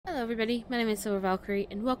Hello everybody, my name is Silver Valkyrie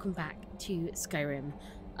and welcome back to Skyrim.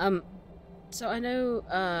 So I know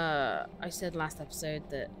I said last episode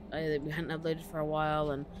that we hadn't uploaded for a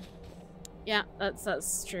while, and yeah,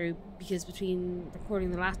 that's true, because between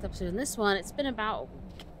recording the last episode and this one, it's been about a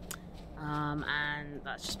week. And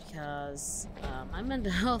that's just because my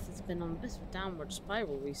mental health has been on a bit of a downward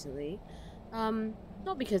spiral recently.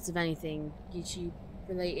 Not because of anything YouTube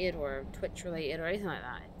related or Twitch related or anything like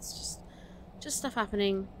that. It's just stuff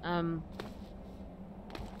happening in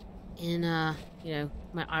you know,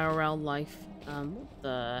 my IRL life. What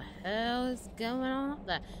the hell is going on up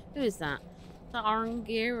there? Who is that? Is that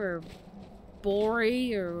Arngir or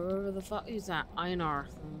Bori or whatever the fuck? Who's that?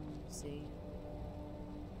 Einarth. Let's see.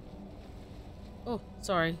 Oh,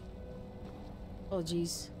 sorry. Oh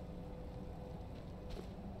jeez.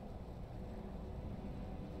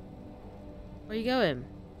 Where you going?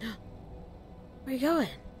 Where you going?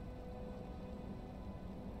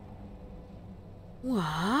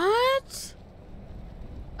 What?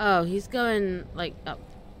 Oh, he's going, like, up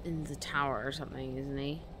in the tower or something, isn't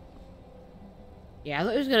he? Yeah, I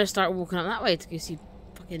thought he was gonna start walking up that way to go see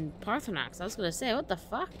fucking Parthenax. I was gonna say, what the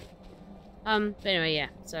fuck? But anyway, yeah,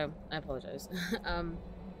 so, I apologize.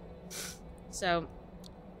 So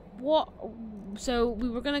we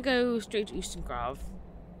were gonna go straight to Ustengrav,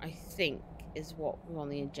 I think, is what was on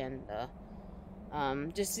the agenda.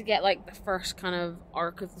 Just to get, like, the first kind of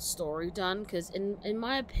arc of the story done, because in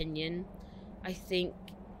my opinion, I think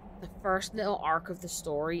the first little arc of the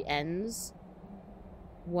story ends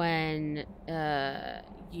when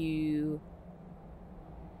you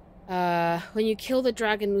kill the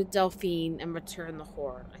dragon with Delphine and return the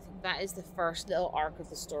horn. I think that is the first little arc of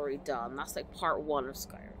the story done. That's like part 1 of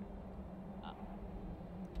Skyrim.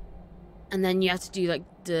 And then you have to do, like,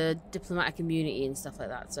 the diplomatic immunity and stuff like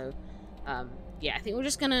that. So yeah, I think we're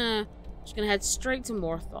just gonna head straight to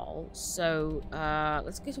Morthal. So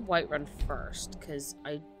let's go to Whiterun first, because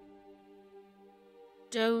I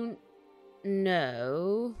don't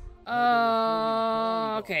know.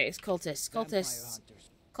 Okay, it's cultists.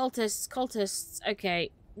 Cultists. Okay,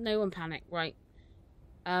 no one panic. Right.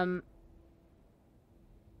 Okay.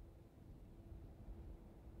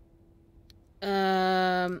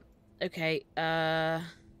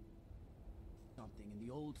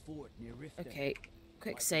 Okay,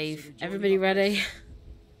 quick save. Everybody ready?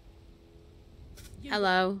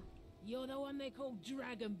 Hello. You're the one they call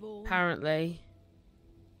Dragonborn. Apparently.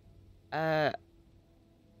 The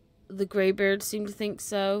Greybeards seem to think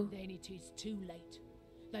so. Then it is too late.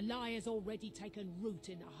 The lie has already taken root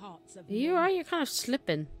in the hearts of You men. are? You're kind of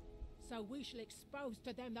slipping. So we shall expose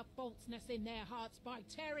to them the falseness in their hearts by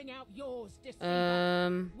tearing out yours,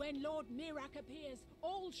 deceiver. When Lord Mirak appears,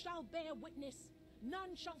 all shall bear witness.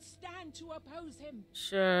 None shall stand to oppose him.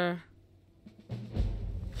 Sure.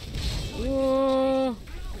 Whoa.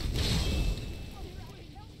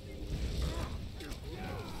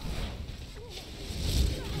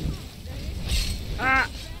 Ah!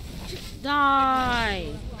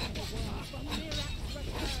 Die!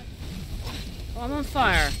 Oh, I'm on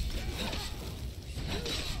fire.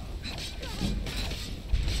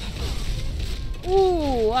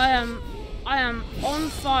 Ooh, I am on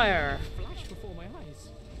fire.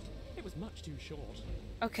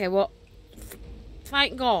 Okay, well,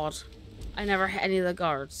 thank God I never hit any of the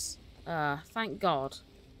guards. Thank God.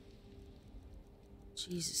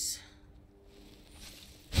 Jesus.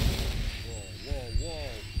 Whoa.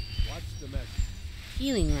 What's the message?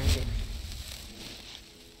 Healing magic.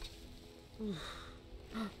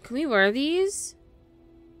 Can we wear these?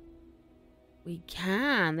 We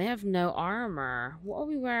can. They have no armor. What are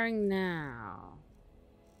we wearing now?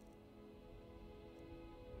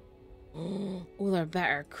 Oh, they're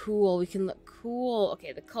better. Cool. We can look cool.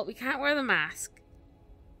 Okay, we can't wear the mask.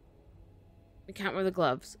 We can't wear the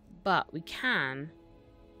gloves. But we can,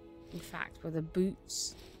 in fact, wear the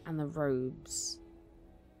boots and the robes.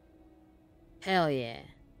 Hell yeah.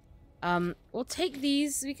 We'll take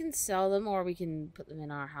these. We can sell them, or we can put them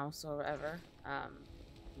in our house or whatever.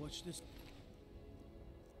 Watch this.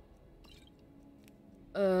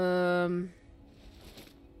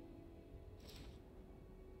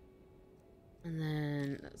 And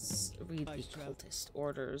then let's read the cultist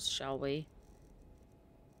orders, shall we?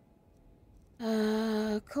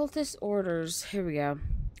 Cultist orders. Here we go.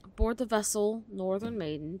 Board the vessel, Northern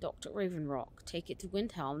Maiden, docked at Ravenrock. Take it to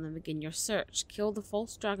Windhelm, then begin your search. Kill the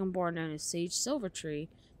false dragonborn known as Sage Silvertree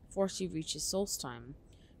before she reaches Solstheim.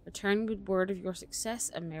 Return with word of your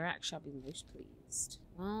success, and Mirak shall be most pleased.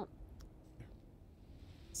 Well,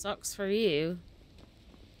 sucks for you.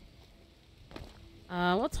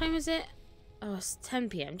 What time is it? Oh, it's 10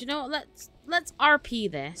 p.m. Do you know what? Let's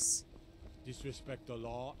RP this. Disrespect the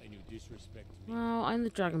law and you disrespect me. Well, I'm the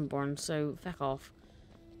Dragonborn, so feck off.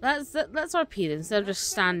 Let's RP this instead of just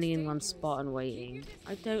standing in one spot and waiting.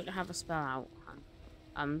 I don't have a spell out.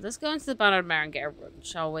 Let's go into the Banner Mare and get a run,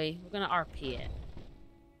 shall we? We're gonna RP it.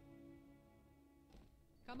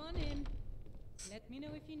 Come on in. Let me know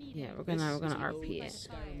if you need Yeah, it. we're gonna RP it.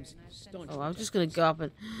 Oh, Oh, I'm just gonna go up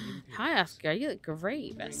and hi, Abigail. You look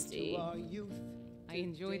great, bestie. I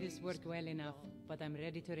enjoy this work well enough, but I'm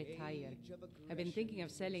ready to retire. I've been thinking of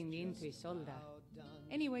selling the inn to Isolda.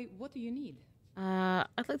 Anyway, what do you need? I'd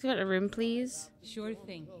like to get a room, please. Sure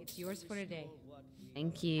thing. It's yours for a day.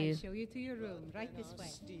 Thank you. I'll show you to your room, right this way.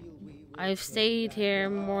 I've stayed here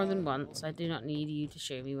more than once. I do not need you to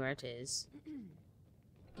show me where it is.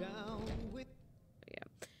 Yeah.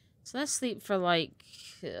 So let's sleep for like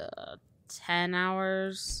 10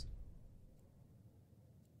 hours.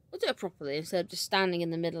 We'll do it properly instead of just standing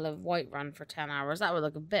in the middle of Whiterun for 10 hours. That would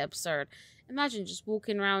look a bit absurd. Imagine just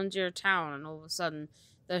walking around your town and all of a sudden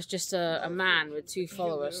there's just a man with 2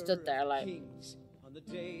 followers stood there like, you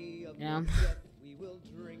know.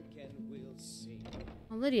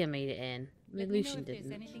 Well, Lydia made it in. Lucien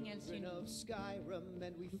didn't.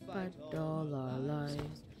 But all our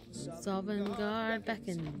lives, Sovngarde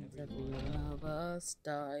beckons, every one of us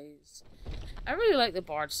dies. I really like the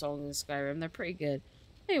bard songs in Skyrim. They're pretty good.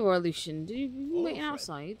 Hey, you are, Lucien. Did you waiting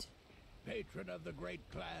outside? Patron of the great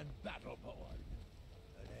clan Battleborn.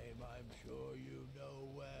 A name I'm sure you know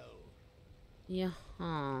well. Yeah.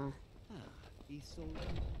 Huh.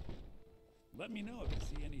 Let me know if you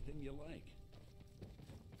see anything you like.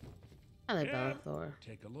 Hello, Yeah. Bellathor.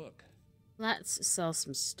 Take a look. Let's sell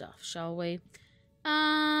some stuff, shall we?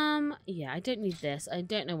 Yeah, I don't need this. I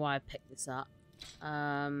don't know why I picked this up.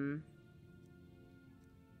 I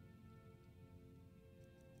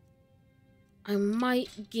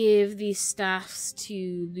might give these staffs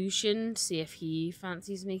to Lucien, see if he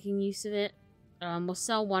fancies making use of it. We'll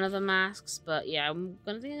sell one of the masks, but yeah, I'm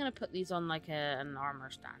gonna put these on like an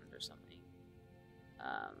armor stand or something.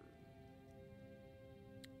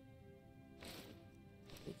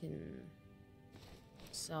 We can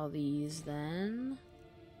sell these then.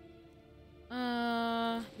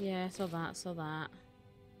 Yeah, sell that, sell that.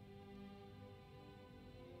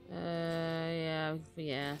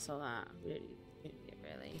 Yeah, sell that. We don't need it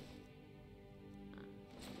really.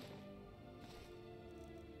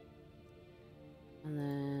 And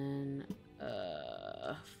then,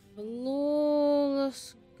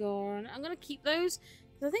 flawless garnet. I'm gonna keep those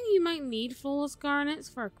because I think you might need flawless garnets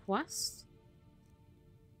for a quest.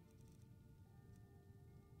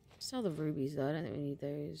 Sell the rubies though. I don't think we need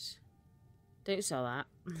those. Don't sell that.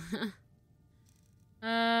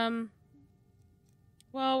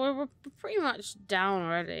 Well, we're pretty much down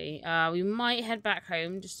already. We might head back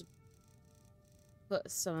home just to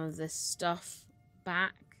put some of this stuff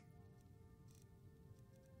back.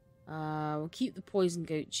 We'll keep the poison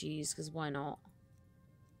goat cheese because why not?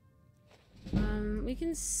 We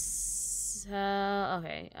can sell.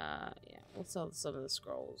 Okay. Yeah, we'll sell some of the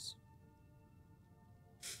scrolls.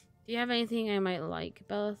 Do you have anything I might like,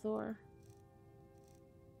 Bellathor?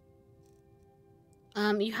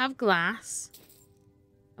 You have glass.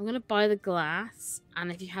 I'm gonna buy the glass,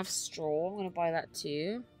 and if you have straw, I'm gonna buy that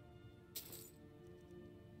too.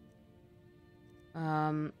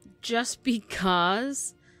 Just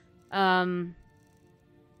because, you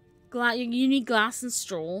need glass and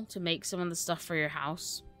straw to make some of the stuff for your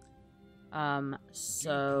house.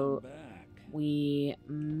 So we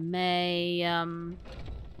may,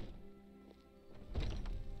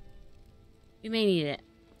 we may need it.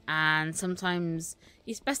 And sometimes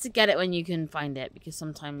it's best to get it when you can find it, because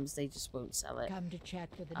sometimes they just won't sell it Come to chat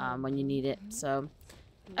with the when you need it. So,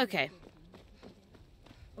 okay.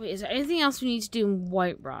 Wait, is there anything else we need to do in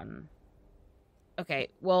Whiterun? Okay,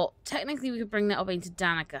 well, technically we could bring that up into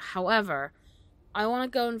Danica. However, I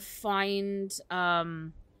want to go and find, I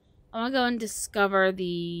want to go and discover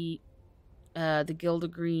the Gilder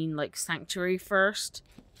Green, like, sanctuary first.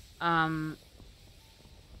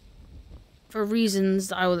 For reasons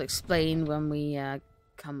that I will explain when we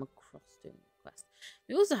come across doing the quest.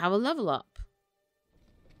 We also have a level up.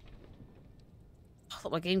 I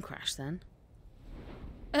thought my game crashed then.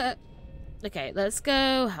 Okay, let's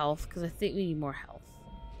go health, because I think we need more health.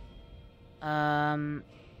 How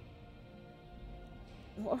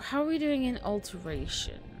are we doing in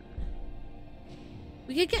alteration?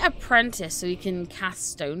 We could get apprentice so we can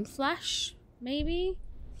cast stone flesh, maybe?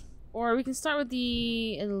 Or we can start with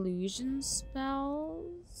the illusion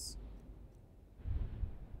spells.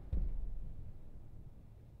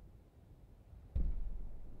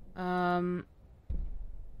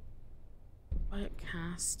 Quiet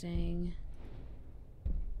casting.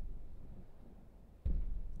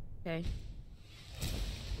 Okay.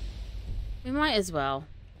 We might as well,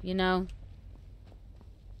 you know.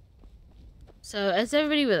 So, is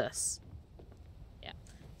everybody with us? Yeah.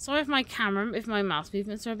 Sorry if my mouse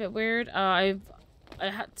movements are a bit weird. I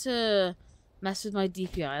had to mess with my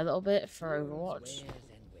DPI a little bit for Overwatch.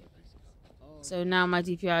 So now my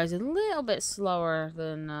DPI is a little bit slower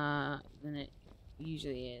than it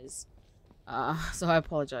usually is. So I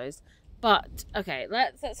apologize. But okay,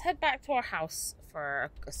 let's head back to our house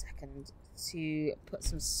for a second to put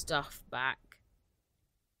some stuff back.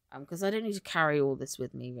 Because I don't need to carry all this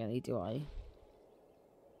with me, really, do I?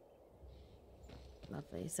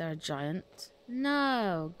 Lovely. Is there a giant?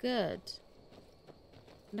 No. Good.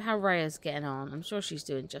 Wonder how Raya's getting on. I'm sure she's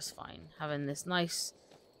doing just fine. Having this nice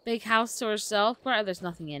big house to herself. Granted, there's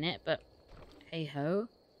nothing in it, but hey ho.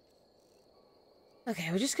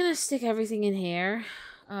 Okay, we're just gonna stick everything in here.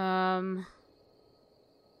 Not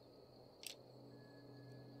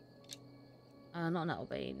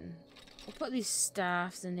Nettlebane. I'll put these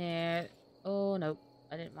staffs in here. Oh no,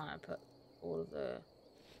 I didn't want to put all of the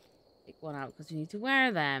big one out because we need to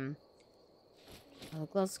wear them. The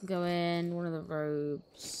gloves can go in. One of the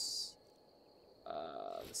robes.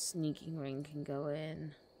 The sneaking ring can go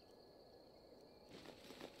in.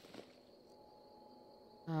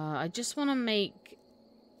 I just want to make.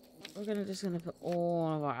 We're just gonna put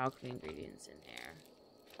all of our alchemy ingredients in here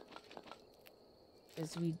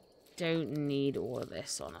because we don't need all of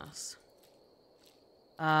this on us.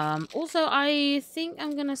 Also, I think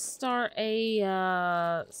I'm gonna start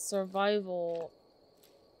a survival.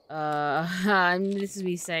 This is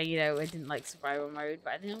me saying, you know, I didn't like survival mode,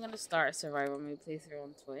 but I think I'm gonna start a survival mode playthrough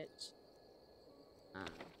on Twitch.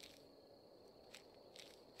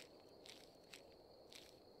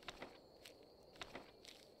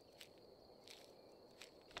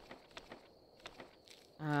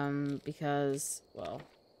 Because, well,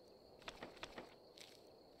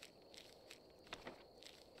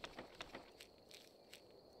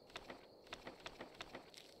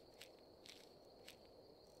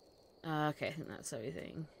 okay, I think that's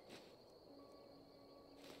everything.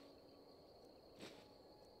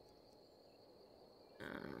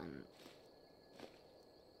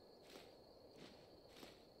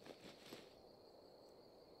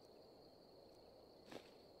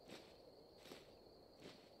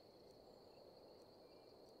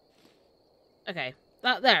 Okay,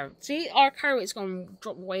 that there. See, our carry weight's gonna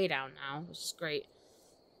drop way down now, which is great.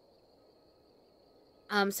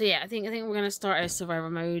 So yeah, I think we're gonna start a survival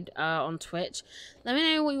mode on Twitch. Let me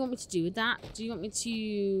know what you want me to do with that. Do you want me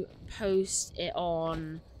to post it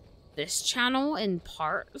on this channel in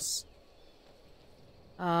parts?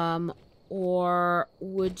 Or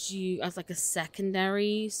would you, as like a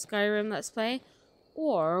secondary Skyrim Let's Play?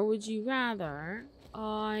 Or would you rather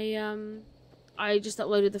I just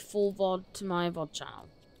uploaded the full VOD to my VOD channel?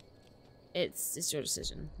 It's your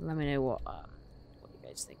decision. Let me know what you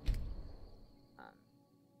guys think.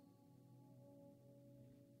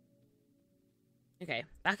 Okay,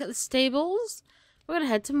 back at the stables. We're gonna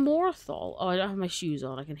head to Morthal. Oh, I don't have my shoes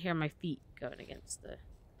on. I can hear my feet going against the...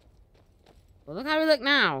 Well, look how we look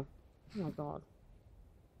now. Oh my god.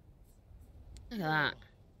 Look at that.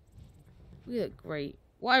 We look great.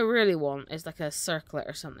 What I really want is like a circlet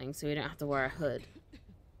or something so we don't have to wear a hood.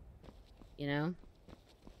 You know?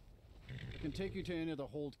 I can take you to any of the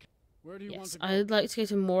hold. Where do you want to go? I'd like to go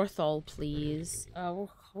to Morthal, please. We're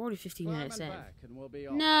already 15 minutes in. We'll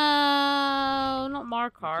No, not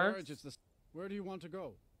Markarth. Where do you want to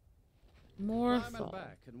go? Morthal.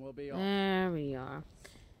 We'll there we are.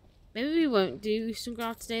 Maybe we won't do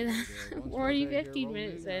Ustengrav today then. We're already 15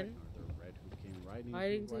 minutes in.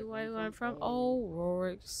 Hiding to where I'm from. Oh,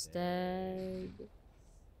 Rorikstead.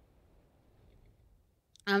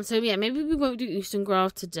 So yeah, maybe we won't do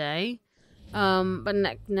Ustengrav today. But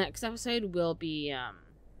next episode will be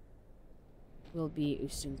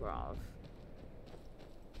Ustengrav.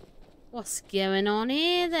 What's going on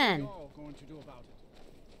here then? What are you going to do about it?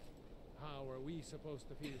 How are we supposed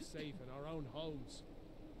to feel safe in our own homes?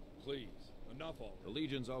 Please, enough already. The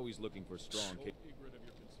Legion's always looking for strong kids. Ignorant of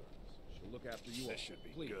your concerns. She'll look after you all. This should be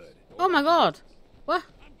Please. good. Oh my god! What?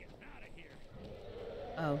 I'm getting out of here.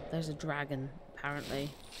 Oh, there's a dragon,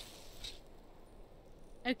 apparently.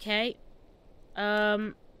 Okay.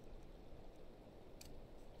 Look,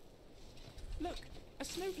 a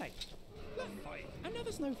snowflake. Look,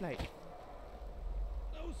 another snowflake.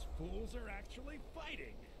 Those fools are actually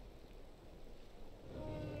fighting.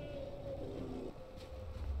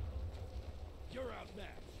 You're outmatched.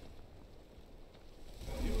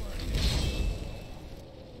 You are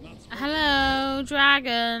not Hello. No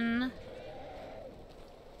dragon.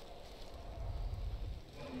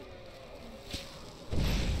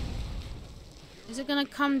 Is it gonna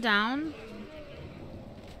come down?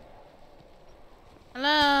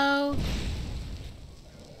 Hello?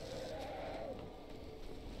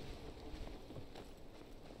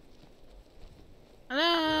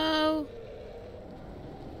 Hello?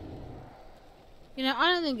 You know,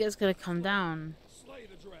 I don't think it's gonna come down. Slay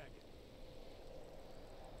the dragon.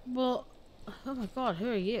 Well, oh my god, who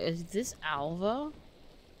are you? Is this Alva?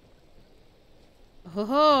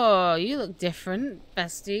 Oh, you look different,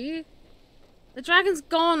 bestie. The dragon's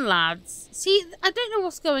gone, lads. See, I don't know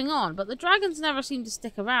what's going on, but the dragons never seem to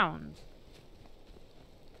stick around.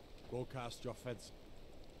 Go cast your fence.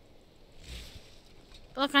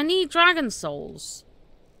 But, like, I need dragon souls.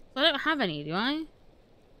 I don't have any, do I?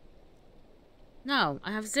 No,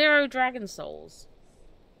 I have 0 dragon souls.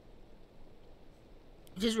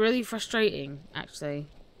 Which is really frustrating, actually.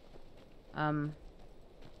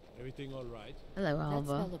 Everything all right? Hello,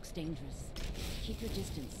 Alva. That spell looks dangerous. Keep your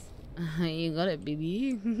distance. You got it,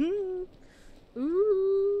 baby.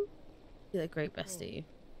 Ooh. You look great, bestie.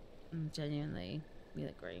 Genuinely. You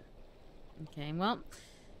look great. Okay, well,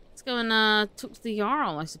 let's go and talk to the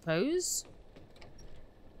Jarl, I suppose.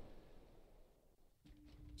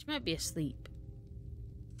 She might be asleep.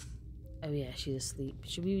 Oh yeah, she's asleep.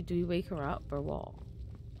 Do we wake her up or what?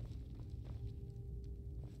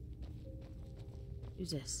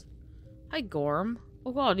 Who's this? Hi, Gorm.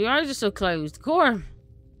 Oh god, your eyes are so closed. Gorm!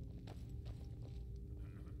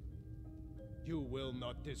 You will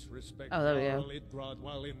not disrespect Oh, there we Jarl go. Idrod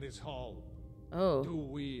while in this hall. Oh. Do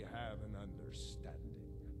we have an understanding?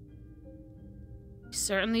 We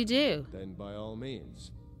certainly do. Then by all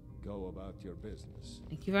means, go about your business.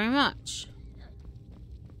 Thank you very much.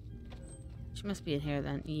 She must be in here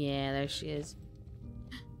then. Yeah, there she is.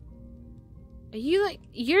 Are you like...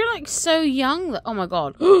 You're like so young that... Oh my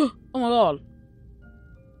god. Oh my god.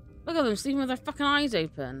 Look at them sleeping with their fucking eyes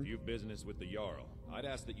open. If you've business with the Jarl, I'd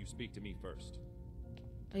ask that you speak to me first.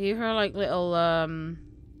 Are you her like little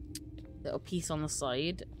little piece on the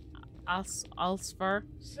side? Alsfer?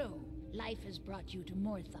 So, life has brought you to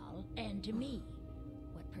Morthal and to me.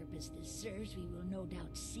 What purpose this serves we will no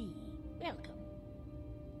doubt see. Welcome.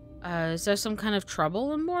 Is there some kind of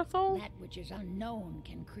trouble in Morthal? That which is unknown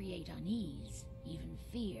can create unease, even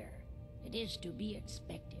fear. It is to be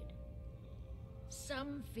expected.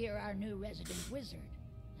 Some fear our new resident wizard.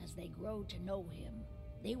 As they grow to know him,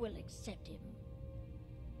 they will accept him.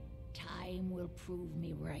 Time will prove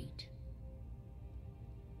me right.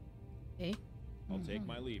 Okay. I'll take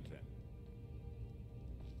my leave then.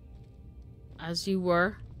 As you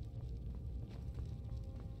were.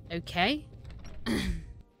 Okay.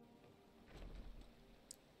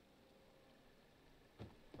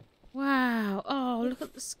 Wow. Oh, look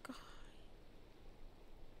at the sky.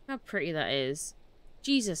 How pretty that is.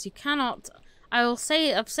 Jesus, you cannot... I will say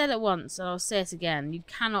it, I've said it once, and I'll say it again. You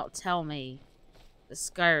cannot tell me that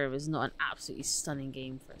Skyrim is not an absolutely stunning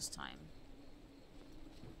game first time.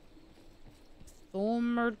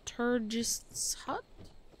 Thaumaturgist's hut?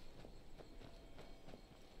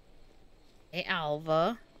 Hey,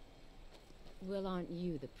 Alva. Well, aren't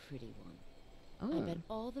you the pretty one? Oh. I bet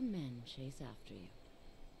all the men chase after you.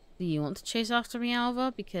 Do you want to chase after me,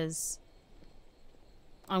 Alva? Because...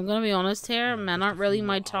 I'm gonna be honest here, men aren't really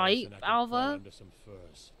my type, Alva.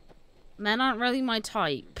 Men aren't really my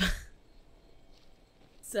type.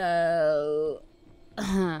 So...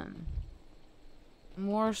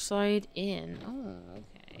 more side in. Oh,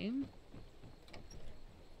 okay.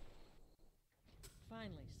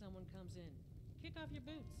 Finally, someone comes in. Kick off your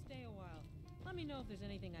boots, stay a while. Let me know if there's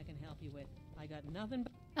anything I can help you with. I got nothing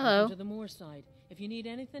but... Hello. To the moor side. If you need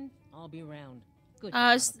anything, I'll be around. Good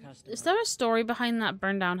is there a story behind that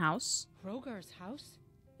burned down house? Hrogar's house?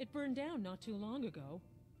 It burned down not too long ago.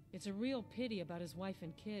 It's a real pity about his wife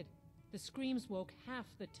and kid. The screams woke half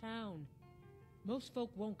the town. Most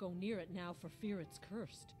folk won't go near it now for fear it's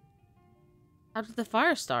cursed. How did the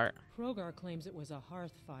fire start? Hrogar claims it was a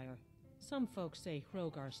hearth fire. Some folks say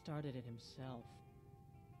Hrogar started it himself.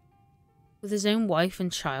 With his own wife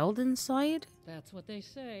and child inside? That's what they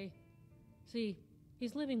say. See,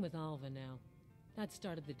 he's living with Alva now. That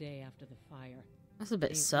started the day after the fire. That's a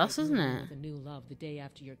bit sus, isn't it? With a new love the day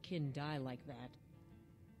after your kin die like that.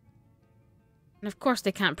 And of course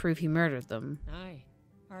they can't prove he murdered them. Aye.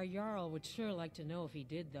 Our Jarl would sure like to know if he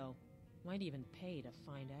did, though. Might even pay to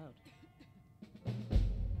find out.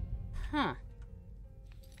 Huh.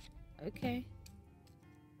 Okay.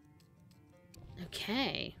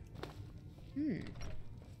 Okay.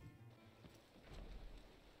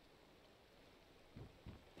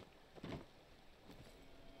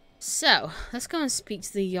 So, let's go and speak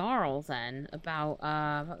to the Jarl then about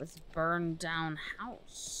this burned down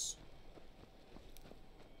house.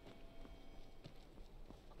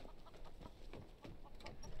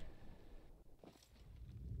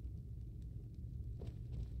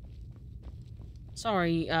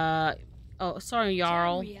 Sorry, oh, sorry,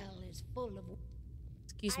 Jarl. Is full of...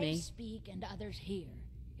 Excuse me. I speak and others hear.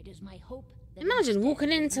 It is my hope that imagine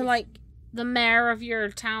walking into, like, the mayor of your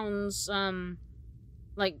town's,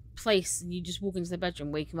 like, place, and you just walk into the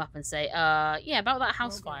bedroom, wake him up and say, yeah, about that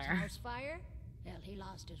house fire. House fire? Hell, he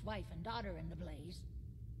lost his wife and daughter in the blaze.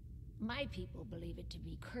 My people believe it to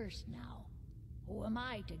be cursed now. Who am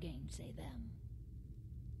I to gainsay them?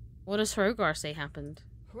 What does Hrogar say happened?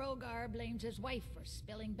 Hrogar blames his wife for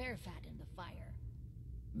spilling bear fat in the fire.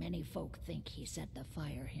 Many folk think he set the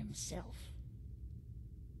fire himself.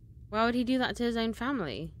 Why would he do that to his own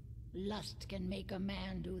family? Lust can make a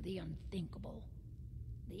man do the unthinkable.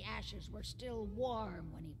 The ashes were still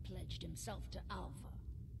warm when he pledged himself to Alva.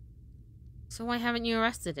 So why haven't you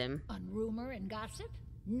arrested him? On rumor and gossip?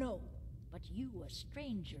 No. But you, a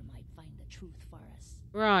stranger, might find the truth for us.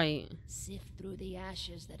 Right. Sift through the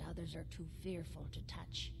ashes that others are too fearful to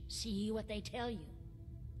touch. See what they tell you.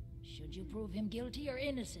 Should you prove him guilty or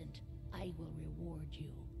innocent, I will reward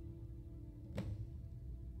you.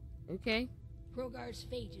 Okay. Hrogar's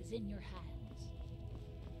fate is in your hands.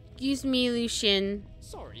 Excuse me, Lucien.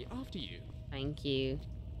 Sorry, after you. Thank you.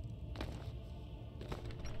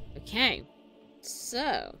 Okay.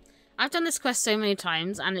 So, I've done this quest so many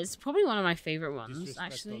times, and it's probably one of my favorite ones,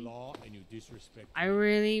 actually. I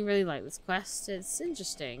really, really like this quest. It's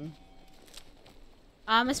interesting.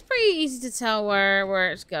 It's pretty easy to tell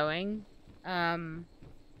where it's going. But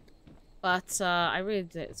I really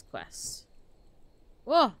did this quest.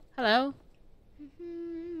 Whoa, hello.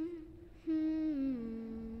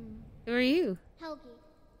 Who are you? Helgi,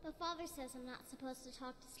 but Father says I'm not supposed to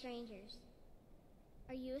talk to strangers.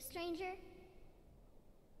 Are you a stranger?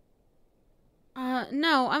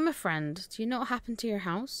 No, I'm a friend. Do you know what happened to your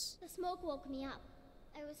house? The smoke woke me up.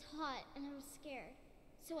 I was hot and I was scared,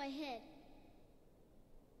 so I hid.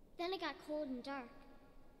 Then it got cold and dark.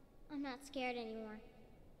 I'm not scared anymore.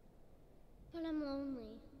 But I'm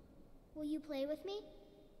lonely. Will you play with me?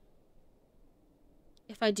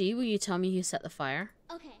 If I do, will you tell me who set the fire?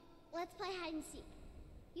 Okay, let's play hide and seek.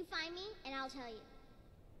 You find me, and I'll tell you.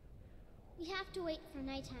 We have to wait for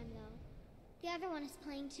nighttime, though. The other one is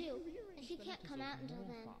playing too, and she can't come out until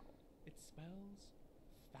then. It smells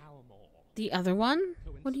foul. The other one?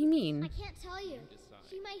 What do you mean? I can't tell you.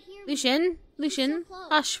 She might hear Lucien? me. Lucien? So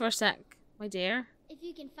Hush for a sec, my dear. If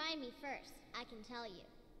you can find me first, I can tell you.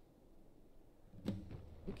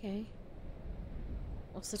 Okay.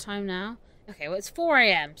 What's the time now? Okay, well it's 4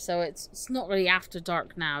 AM, so it's not really after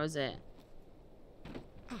dark now, is it?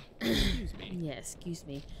 Excuse me. Yeah, excuse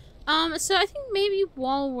me. So I think maybe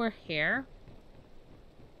while we're here...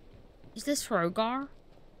 Is this Hrogar?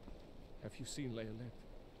 Have you seen Leolette?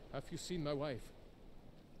 Have you seen my wife?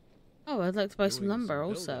 Oh, I'd like to buy some lumber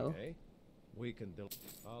building, also. Eh? We can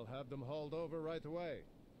I'll have them hauled over right away.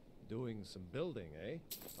 Doing some building, eh?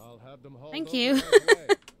 I'll have them hauled Thank over you. right away.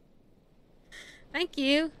 Thank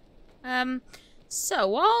you. So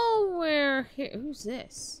while we're here, who's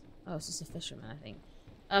this? Oh, it's just a fisherman, I think.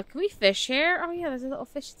 Can we fish here? Oh yeah, there's a little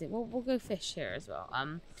fish thing. We'll go fish here as well.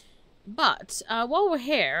 But while we're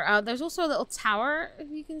here, there's also a little tower, if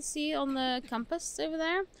you can see on the compass over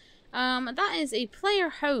there. That is a player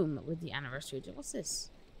home with the anniversary. What's this?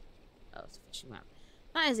 Oh, it's a fishing map.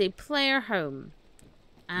 That is a player home.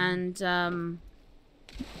 And,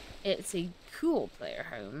 it's a cool player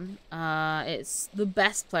home. It's the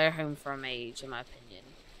best player home for a mage, in my opinion.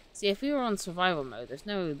 See, if we were on survival mode, there's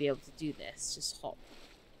no way we'd be able to do this. Just hop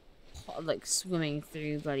like swimming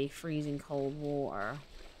through bloody freezing cold water.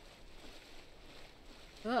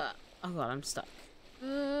 Oh god, I'm stuck. There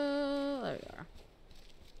we are.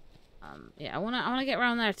 Yeah, I wanna get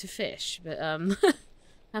around there to fish, but I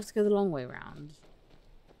have to go the long way round.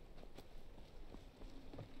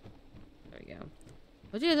 There we go.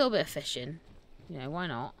 We'll do a little bit of fishing. You know, why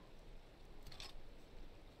not?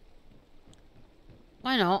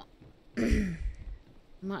 Why not?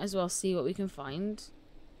 Might as well see what we can find.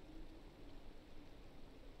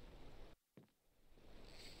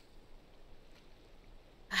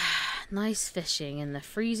 Nice fishing in the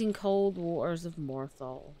freezing cold waters of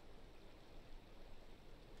MORTHAL.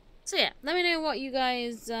 So yeah, let me know what you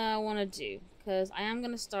guys want to do, because I am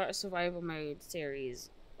going to start a survival mode series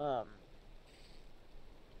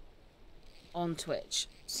on Twitch.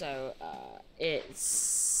 So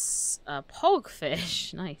it's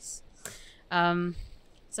Pogfish. Nice.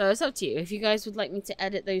 So it's up to you. If you guys would like me to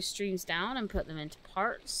edit those streams down and put them into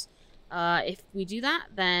parts, if we do that,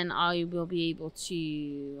 then I will be able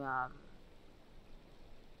to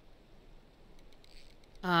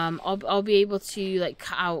I'll be able to like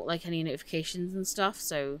cut out like any notifications and stuff,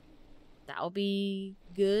 so that'll be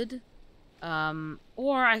good.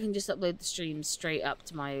 Or I can just upload the streams straight up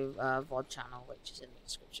to my VOD channel, which is in the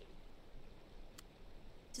description.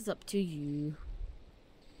 It is up to you.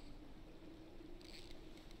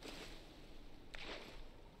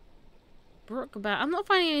 Brook about. I'm not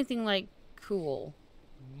finding anything like cool.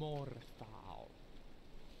 MORTHAL.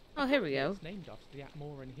 Oh, here we go. It's named after the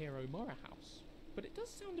Atmoran hero Mora House, but it does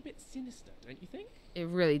sound a bit sinister, don't you think? It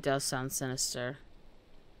really does sound sinister.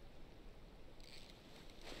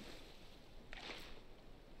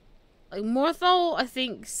 Like MORTHAL, I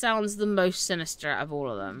think sounds the most sinister out of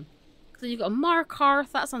all of them. Then you've got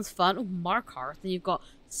Markarth, that sounds fun. Oh, Markarth. Then you've got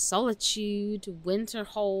Solitude,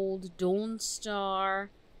 Winterhold, Dawnstar.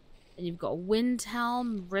 And you've got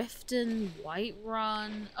Windhelm, Riften,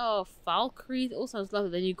 Whiterun. Oh, Valkyrie, that all sounds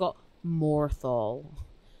lovely. Then you've got MORTHAL.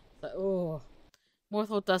 But, oh.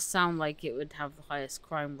 MORTHAL does sound like it would have the highest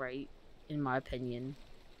crime rate, in my opinion.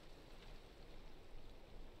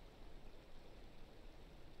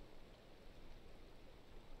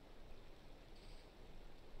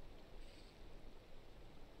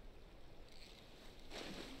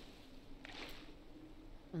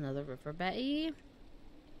 Another river Betty.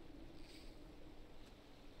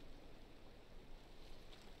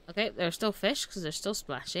 Okay, there's still fish because they're still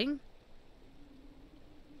splashing.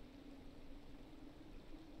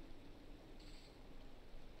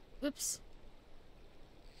 Whoops.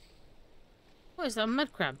 What is that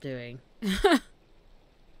mud crab doing? Okay,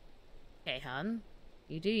 hun.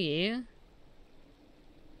 You do you.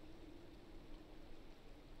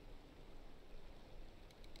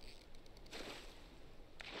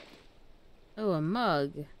 Oh, a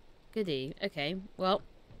mug. Goody. Okay, well,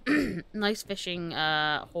 nice fishing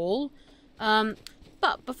haul.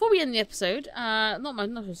 But before we end the episode, not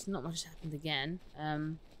much happened again.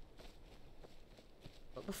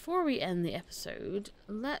 But before we end the episode,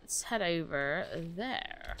 let's head over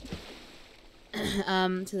there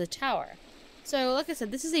to the tower. So, like I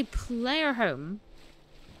said, this is a player home.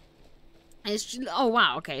 It's oh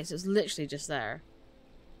wow, okay, so it's literally just there.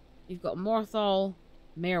 You've got MORTHAL.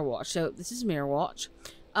 Mirror Watch. So this is Mirror Watch.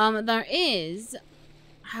 There is,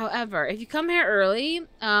 however, if you come here early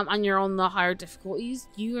and you're on the higher difficulties,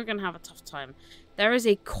 you are gonna have a tough time. There is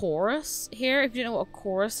a chorus here. If you don't know what a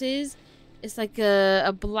chorus is, it's like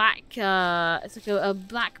a black it's like a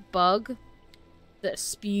black bug that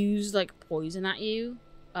spews like poison at you.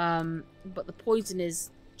 But the poison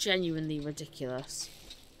is genuinely ridiculous.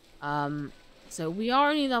 So we are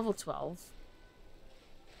only level 12.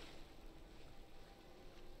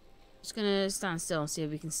 Just gonna stand still and see if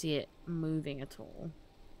we can see it moving at all.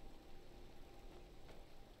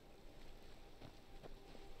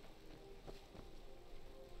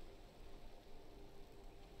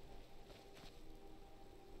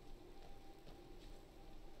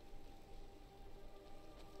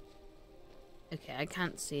 Okay, I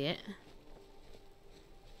can't see it.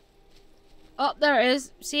 Oh, there it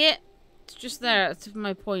is. See it? It's just there. It's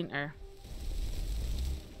my pointer.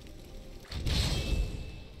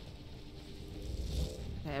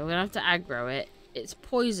 Okay, we're gonna have to aggro it. Its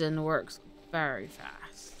poison works very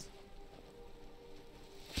fast.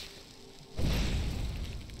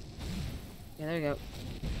 Yeah, there we go.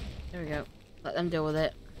 There we go. Let them deal with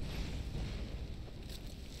it.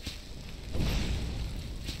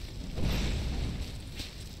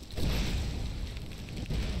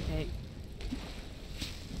 Okay.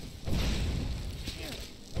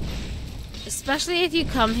 Especially if you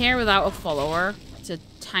come here without a follower to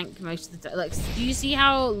tank most of the time. Like, do you see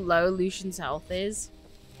how low Lucien's health is?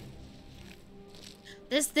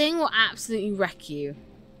 This thing will absolutely wreck you.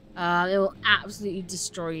 It will absolutely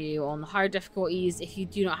destroy you on hard difficulties if you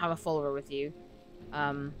do not have a follower with you.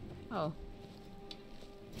 Oh.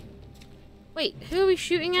 Wait, who are we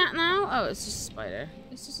shooting at now? Oh, it's just a spider.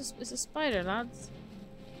 It's just it's a spider, lads.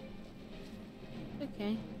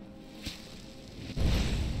 Okay.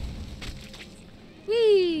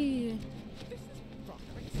 Whee!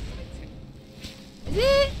 Is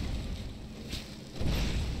it?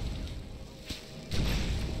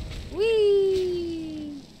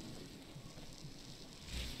 Whee!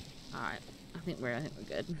 Alright, I think we're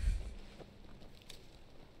good.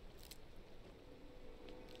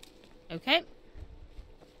 Okay.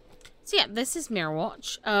 So yeah, this is Mirror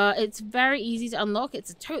Watch. It's very easy to unlock.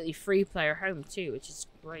 It's a totally free player home too, which is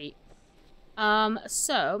great.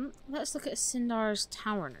 So let's look at Sindar's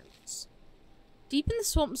tower notes. Deep in the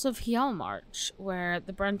swamps of Hjalmarch, where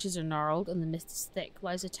the branches are gnarled and the mist is thick,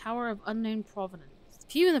 lies a tower of unknown provenance.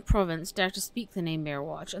 Few in the province dare to speak the name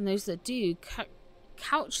Mirrorwatch, and those that do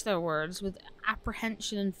couch their words with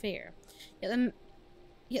apprehension and fear. Yet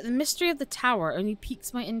the mystery of the tower only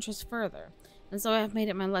piques my interest further, and so I have made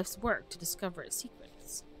it my life's work to discover its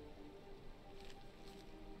secrets.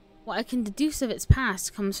 What I can deduce of its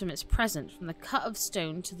past comes from its present, from the cut of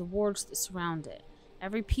stone to the wards that surround it.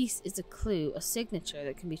 Every piece is a clue, a signature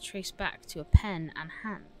that can be traced back to a pen and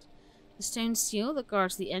hand. The stone seal that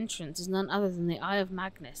guards the entrance is none other than the Eye of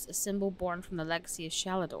Magnus, a symbol born from the legacy of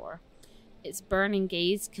Shalador. Its burning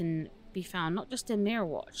gaze can be found not just in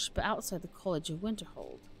Mirrorwatch, but outside the College of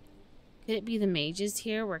Winterhold. Could it be the mages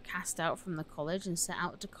here were cast out from the college and set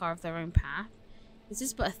out to carve their own path? This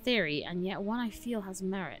is but a theory, and yet one I feel has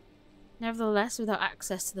merit. Nevertheless, without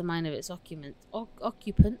access to the mind of its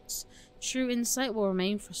occupants, true insight will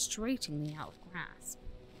remain frustratingly out of grasp.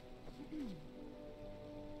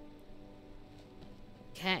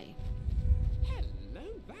 Okay. Hello,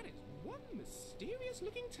 that is one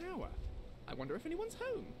mysterious-looking tower. I wonder if anyone's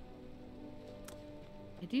home.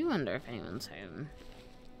 I do wonder if anyone's home.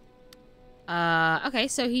 Okay,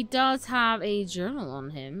 so he does have a journal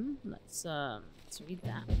on him. Let's read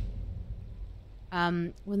that.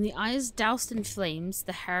 When the eye is doused in flames,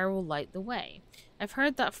 the hair will light the way. I've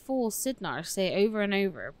heard that fool Sidnar say over and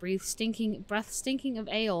over, breath stinking of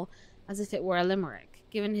ale as if it were a limerick.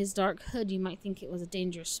 Given his dark hood, you might think it was a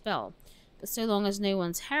dangerous spell, but so long as no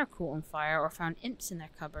one's hair caught on fire or found imps in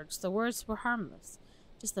their cupboards, the words were harmless,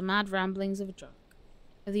 just the mad ramblings of a drunk.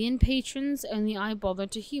 For the inn patrons, only I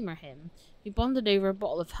bothered to humour him. We bonded over a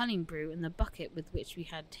bottle of honey brew and the bucket with which we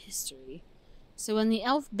had history. So when the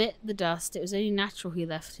elf bit the dust, it was only natural he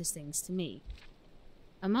left his things to me.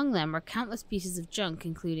 Among them were countless pieces of junk,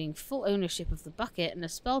 including full ownership of the bucket and a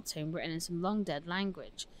spell tome written in some long-dead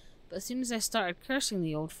language. But as soon as I started cursing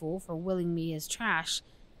the old fool for willing me his trash,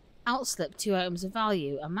 out slipped 2 items of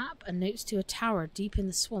value, a map and notes to a tower deep in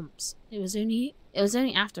the swamps. It was only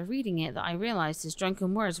after reading it that I realized his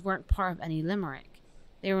drunken words weren't part of any limerick.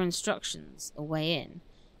 They were instructions, a way in.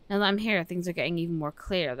 Now that I'm here, things are getting even more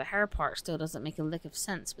clear. The hair part still doesn't make a lick of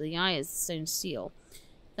sense, but the eye is the stone seal.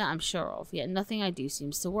 That I'm sure of, yet nothing I do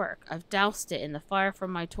seems to work. I've doused it in the fire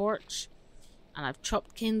from my torch, and I've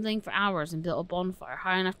chopped kindling for hours and built a bonfire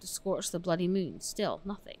high enough to scorch the bloody moon. Still,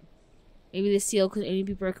 nothing. Maybe the seal can only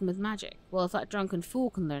be broken with magic. Well, if that drunken fool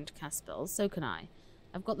can learn to cast spells, so can I.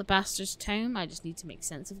 I've got the bastard's tome, I just need to make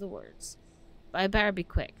sense of the words. But I better be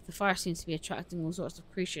quick. The fire seems to be attracting all sorts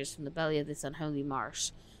of creatures from the belly of this unholy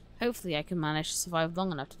marsh. Hopefully I can manage to survive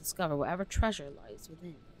long enough to discover whatever treasure lies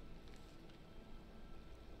within.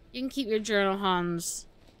 You can keep your journal, Hans.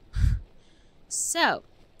 So,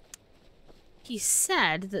 he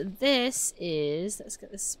said that this is... Let's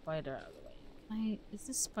get this spider out of the way. Is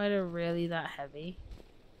this spider really that heavy?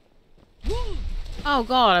 Oh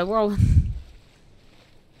god, I whirled...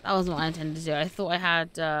 That wasn't what I intended to do. I thought I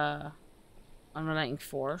had unrelenting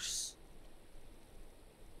force.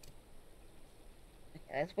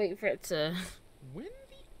 Okay, let's wait for it to... When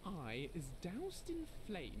the eye is doused in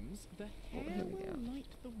flames, the hair will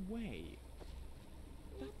light the way.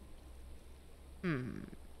 Hair.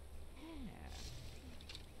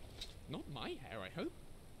 Not my hair, I hope.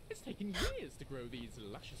 It's taken years to grow these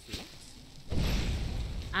luscious locks.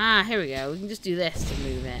 Ah, here we go. We can just do this to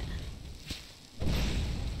move it.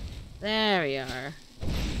 There we are.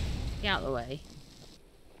 Get out of the way.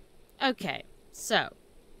 Okay, so...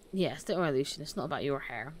 Yes, don't worry, Lucien, it's not about your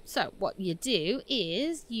hair. So, what you do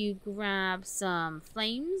is you grab some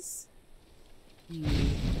flames, you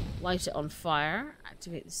light it on fire,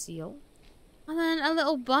 activate the seal, and then a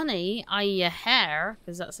little bunny, i.e. a hare,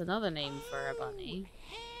 because that's another name for a bunny.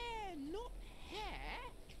 Hair, not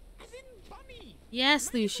hair, as in bunny.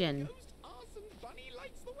 Yes, Lucien.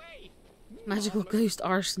 Magical ghost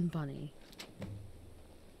arson bunny.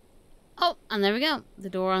 Oh, and there we go.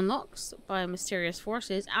 The door unlocks by mysterious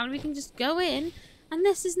forces, and we can just go in, and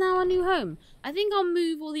this is now a new home. I think I'll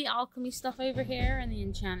move all the alchemy stuff over here and the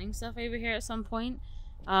enchanting stuff over here at some point.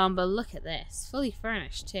 But look at this. Fully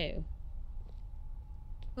furnished, too.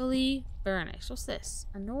 Fully furnished. What's this?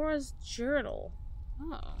 Anora's journal.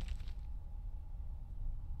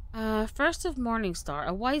 Oh. First of Morningstar,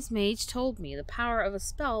 a wise mage told me the power of a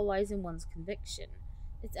spell lies in one's conviction.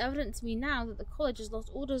 It's evident to me now that the college has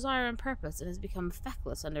lost all desire and purpose and has become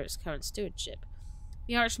feckless under its current stewardship.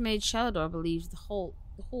 The Archmage Shalador believes the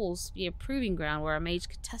halls to be a proving ground where a mage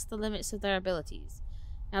could test the limits of their abilities.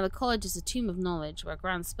 Now the college is a tomb of knowledge where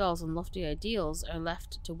grand spells and lofty ideals are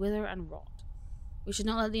left to wither and rot. We should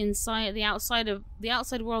not let the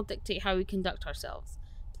outside world dictate how we conduct ourselves.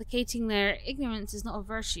 Placating their ignorance is not a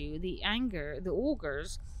virtue. The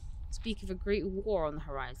ogres speak of a great war on the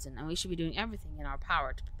horizon, and we should be doing everything in our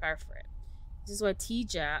power to prepare for it. This is why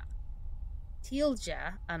Tilja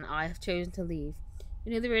and I have chosen to leave.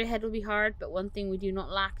 We know the road ahead will be hard, but one thing we do not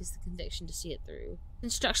lack is the conviction to see it through.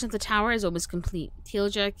 Construction of the tower is almost complete.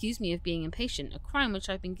 Tilja accused me of being impatient, a crime which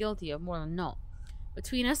I've been guilty of more than not.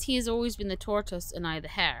 Between us, he has always been the tortoise and I the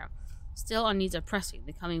hare. Still, our needs are pressing.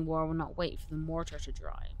 The coming war will not wait for the mortar to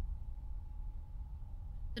dry.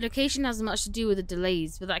 The location has much to do with the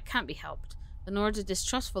delays, but that can't be helped. The Nords are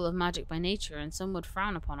distrustful of magic by nature, and some would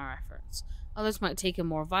frown upon our efforts. Others might take a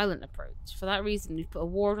more violent approach. For that reason, we've put a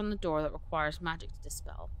ward on the door that requires magic to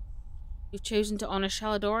dispel. We've chosen to honor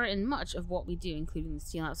Shalador in much of what we do, including the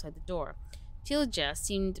seal outside the door. Tilja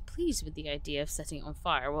seemed pleased with the idea of setting it on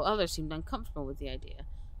fire, while others seemed uncomfortable with the idea.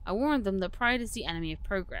 I warned them that pride is the enemy of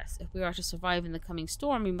progress. If we are to survive in the coming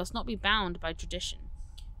storm, we must not be bound by tradition.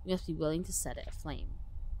 We must be willing to set it aflame.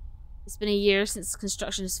 It's been a year since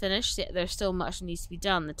construction is finished, yet there's still much that needs to be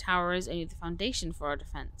done. The tower is only the foundation for our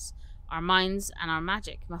defense. Our minds and our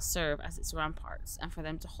magic must serve as its ramparts, and for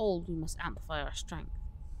them to hold, we must amplify our strength.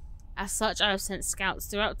 As such, I have sent scouts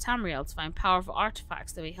throughout Tamriel to find powerful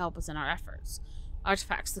artifacts that may help us in our efforts.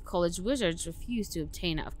 Artifacts the college wizards refuse to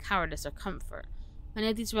obtain out of cowardice or comfort. Many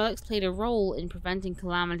of these relics played a role in preventing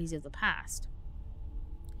calamities of the past.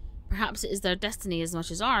 Perhaps it is their destiny as much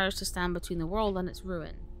as ours to stand between the world and its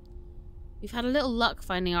ruin. We've had a little luck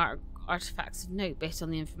finding artifacts of note based on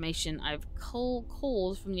the information I've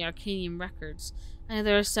culled from the Arcanium records. I know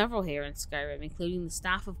there are several here in Skyrim, including the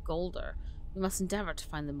Staff of Golder. We must endeavour to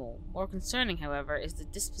find them all. More concerning, however, is the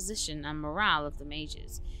disposition and morale of the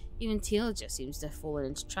mages. Even Tilja seems to have fallen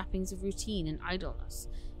into trappings of routine and idleness.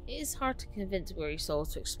 It is hard to convince weary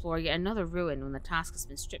souls to explore yet another ruin when the task has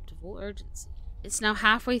been stripped of all urgency. It's now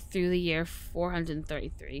halfway through the year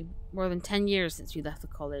 433, more than 10 years since we left the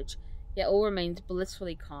college, yet all remained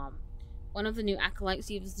blissfully calm. One of the new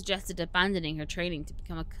acolytes even suggested abandoning her training to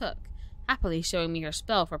become a cook, happily showing me her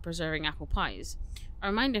spell for preserving apple pies. I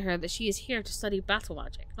reminded her that she is here to study battle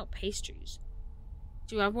magic, not pastries.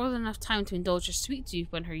 She will have more than enough time to indulge her sweet tooth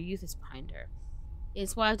when her youth is behind her. It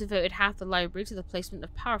is why I've devoted half the library to the placement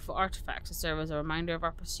of powerful artifacts to serve as a reminder of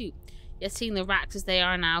our pursuit. Yet seeing the racks as they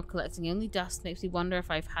are now, collecting only dust, makes me wonder if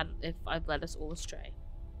I've led us all astray.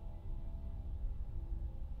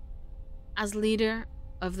 As leader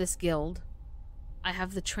of this guild, I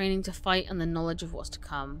have the training to fight and the knowledge of what's to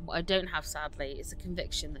come. What I don't have, sadly, is the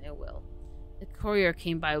conviction that it will. The courier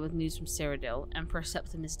came by with news from Cyrodiil. Emperor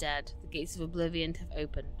Septim is dead. The gates of oblivion have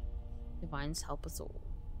opened. Divines help us all.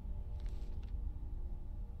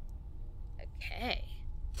 Okay.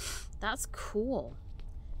 That's cool.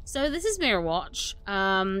 So this is Mirrorwatch.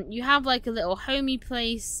 You have like a little homey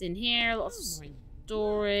place in here. Lots of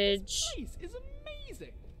storage. This place is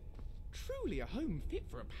amazing. Truly a home fit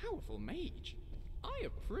for a powerful mage. I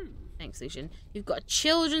approve. Thanks, Lucien. You've got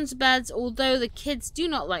children's beds, although the kids do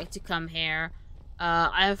not like to come here.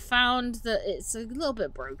 I have found that it's a little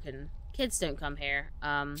bit broken. Kids don't come here.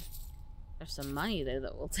 There's some money, though,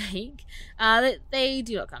 that we'll take. They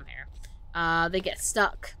do not come here. They get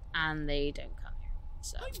stuck, and they don't come here.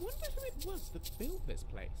 So. I wonder who it was that built this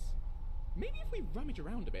place. Maybe if we rummage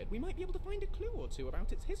around a bit, we might be able to find a clue or two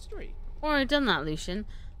about its history. Already done that, Lucien.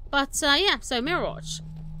 But, yeah, so Mirrorwatch.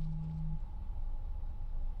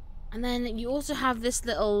 And then you also have this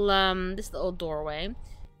little doorway,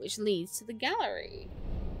 which leads to the gallery.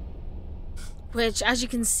 Which, as you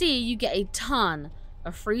can see, you get a ton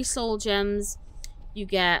of free soul gems. You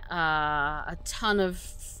get a ton of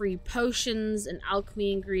free potions and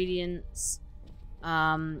alchemy ingredients.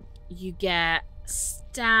 You get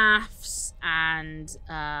staffs and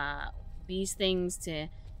these things to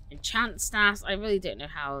enchant staffs. I really don't know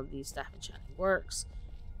how these staff enchanting works.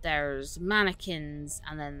 There's mannequins,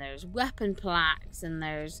 and then there's weapon plaques, and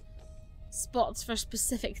there's spots for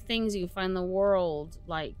specific things you can find in the world.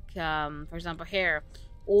 Like, for example, here,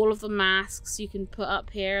 all of the masks you can put up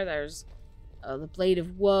here. There's the Blade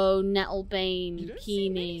of Woe, Nettlebane,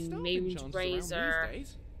 Keening, Maiden's Razor.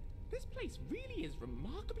 This place really is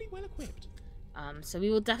remarkably well equipped. So we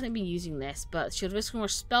will definitely be using this, but Shield of Iskmore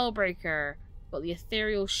Spellbreaker, got the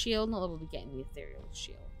Ethereal Shield. Not that we'll be getting the Ethereal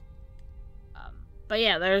Shield. But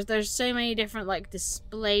yeah, there's so many different like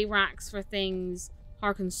display racks for things.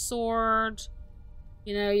 Harken's Sword.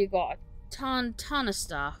 You know, you got a ton of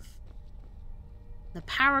stuff. The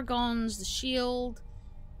Paragons, the Shield.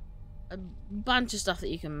 A bunch of stuff that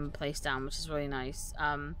you can place down, which is really nice.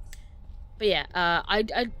 But yeah,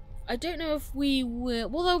 I I don't know if we will.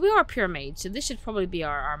 Well, though we are a pure mage, so this should probably be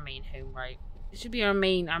our main home, right? It should be our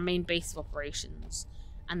main base of operations,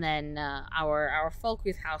 and then our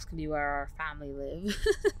Falkreath house can be where our family live.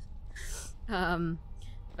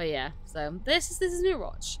 But yeah, so this is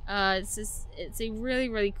Mirage. It's a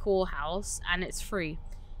really cool house, and it's free,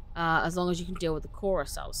 as long as you can deal with the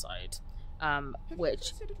chorus outside.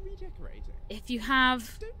 Which, if you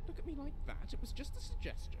have, don't look at me like that. It was just a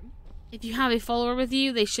suggestion. If you have a follower with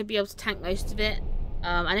you, they should be able to tank most of it.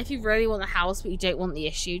 And if you really want the house but you don't want the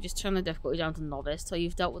issue, just turn the difficulty down to novice till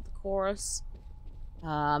you've dealt with the chorus.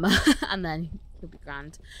 And then you'll be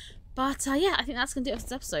grand. But yeah, I think that's gonna do it for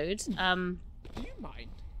this episode. Do you mind?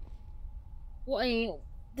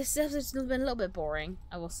 This episode's been a little bit boring,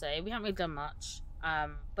 I will say. We haven't really done much.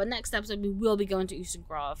 But next episode we will be going to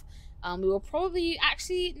Ustengrav. We will probably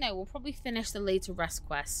we'll probably finish the later rest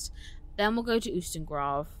quest. Then we'll go to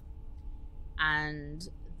Ustengrav. And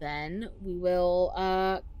then we will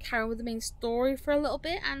carry on with the main story for a little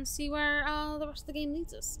bit and see where the rest of the game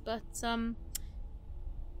leads us. But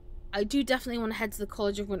I do definitely want to head to the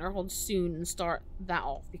College of Winterhold soon and start that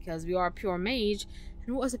off, because we are a pure mage,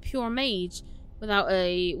 and what is a pure mage without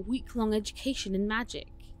a week-long education in magic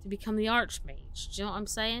to become the Archmage? Do you know what I'm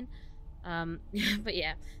saying? But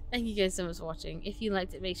yeah, thank you guys so much for watching. If you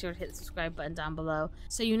liked it, make sure to hit the subscribe button down below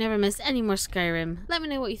so you never miss any more Skyrim. Let me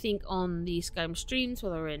know what you think on the Skyrim streams,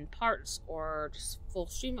 whether in parts or just full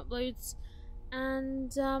stream uploads.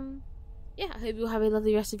 And yeah, I hope you have a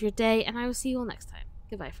lovely rest of your day, and I will see you all next time.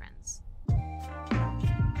 Goodbye, friends.